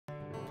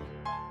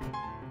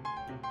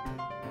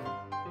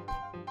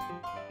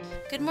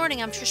Good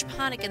morning, I'm Trish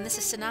Panik, and this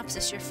is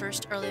Cynopsis, your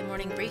first early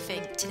morning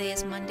briefing. Today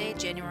is Monday,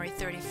 January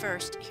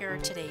 31st. Here are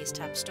today's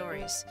top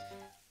stories.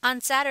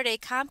 On Saturday,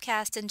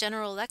 Comcast and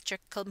General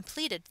Electric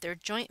completed their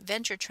joint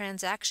venture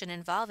transaction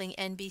involving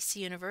NBC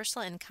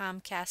Universal and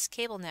Comcast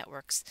cable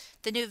networks.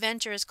 The new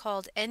venture is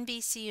called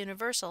NBC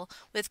Universal,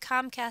 with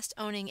Comcast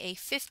owning a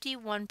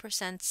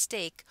 51%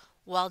 stake,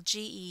 while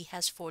GE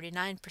has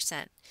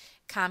 49%.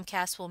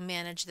 Comcast will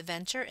manage the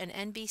venture, and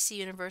NBC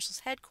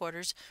Universal's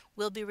headquarters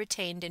will be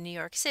retained in New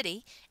York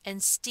City,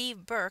 and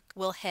Steve Burke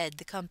will head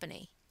the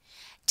company.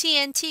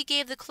 TNT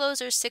gave The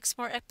Closers 6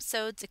 more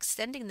episodes,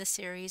 extending the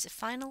series'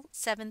 final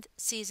 7th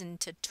season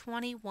to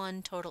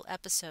 21 total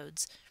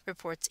episodes,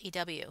 reports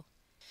EW.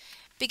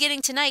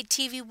 Beginning tonight,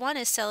 TV One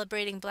is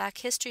celebrating Black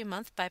History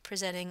Month by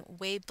presenting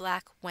Way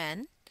Black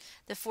When.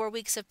 The 4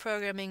 weeks of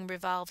programming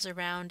revolves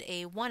around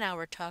a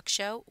 1-hour talk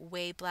show,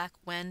 Way Black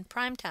When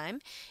Primetime,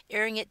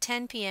 airing at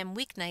 10 p.m.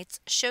 weeknights,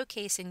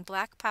 showcasing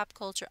Black pop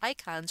culture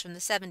icons from the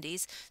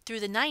 70s through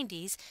the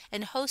 90s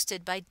and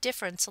hosted by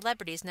different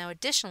celebrities. Now,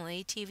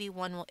 additionally, TV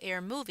One will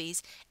air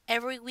movies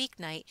every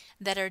weeknight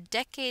that are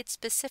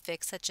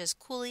decade-specific, such as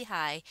Cooley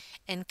High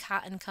and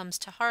Cotton Comes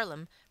to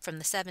Harlem from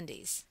the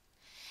 70s.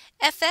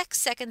 FX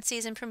second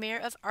season premiere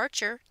of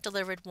Archer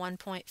delivered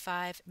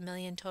 1.5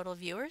 million total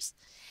viewers,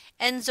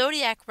 and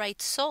Zodiac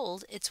Rights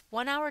sold its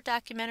 1-hour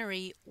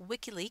documentary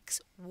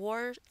WikiLeaks,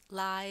 War,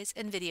 Lies,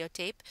 and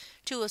Videotape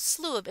to a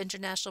slew of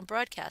international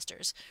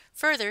broadcasters.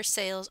 Further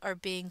sales are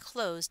being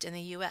closed in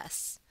the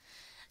U.S.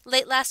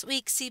 Late last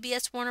week,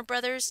 CBS Warner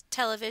Brothers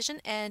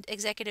Television and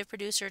executive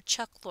producer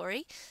Chuck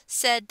Lorre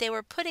said they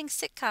were putting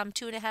sitcom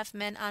 2.5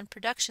 Men on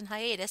production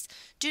hiatus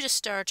due to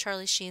star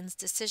Charlie Sheen's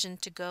decision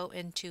to go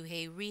into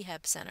a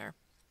rehab center.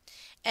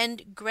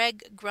 And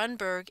Greg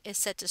Grunberg is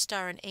set to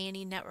star in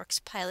A&E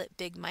Network's pilot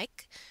Big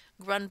Mike.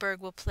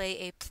 Grunberg will play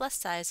a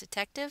plus-size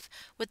detective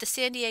with the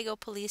San Diego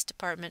Police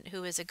Department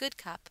who is a good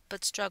cop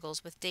but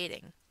struggles with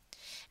dating.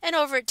 And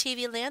over at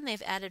TV Land,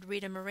 they've added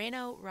Rita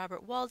Moreno,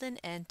 Robert Walden,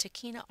 and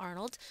Takina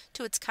Arnold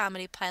to its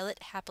comedy pilot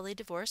Happily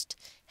Divorced,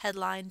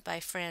 headlined by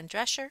Fran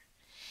Drescher.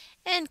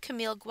 And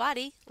Camille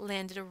Guadi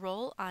landed a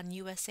role on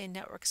USA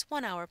Network's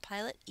 1-hour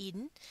pilot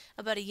Eden,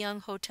 about a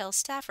young hotel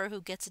staffer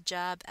who gets a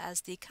job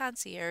as the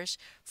concierge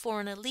for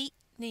an elite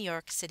New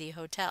York City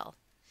hotel.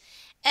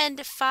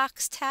 And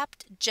Fox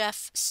tapped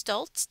Jeff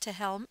Stoltz to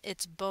helm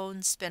its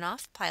Bones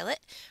spin-off pilot,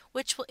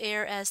 which will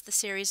air as the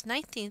series'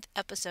 19th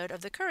episode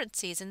of the current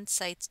season,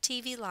 cites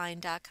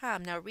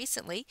TVLine.com. Now,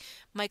 recently,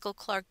 Michael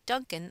Clark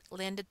Duncan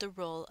landed the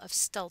role of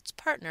Stoltz's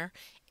partner,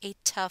 a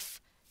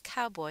tough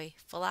cowboy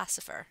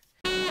philosopher.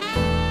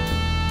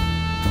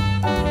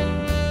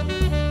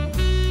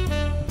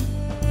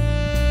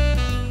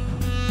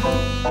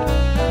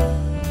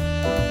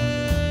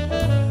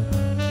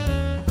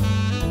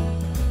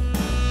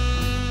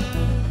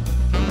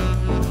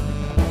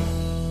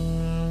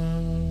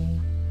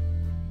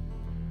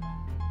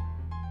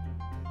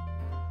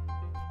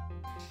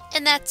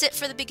 And that's it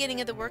for the beginning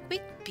of the work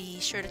week. Be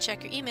sure to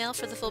check your email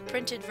for the full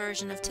printed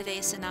version of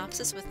today's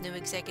synopsis with new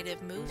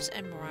executive moves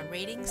and more on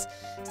ratings,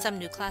 some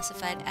new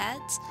classified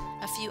ads,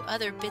 a few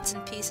other bits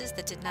and pieces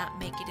that did not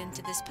make it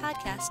into this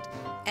podcast,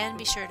 and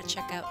be sure to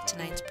check out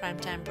tonight's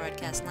primetime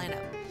broadcast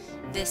lineup.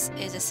 This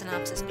is a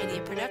Cynopsis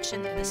Media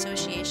production in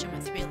association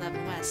with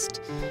 311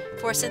 West.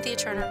 For Cynthia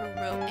Turner,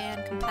 who wrote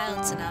and compiled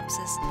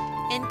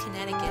Cynopsis in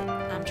Connecticut,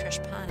 I'm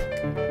Trish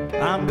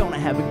Panik. I'm gonna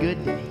have a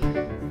good day.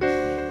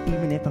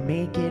 Even if I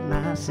make it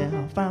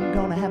myself, I'm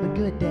gonna have a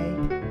good day.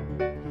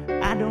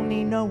 I don't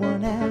need no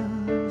one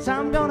else.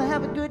 I'm gonna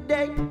have a good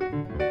day.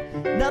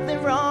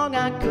 Nothing wrong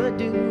I could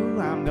do.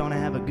 I'm gonna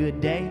have a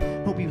good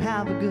day. Hope you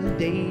have a good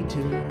day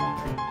too.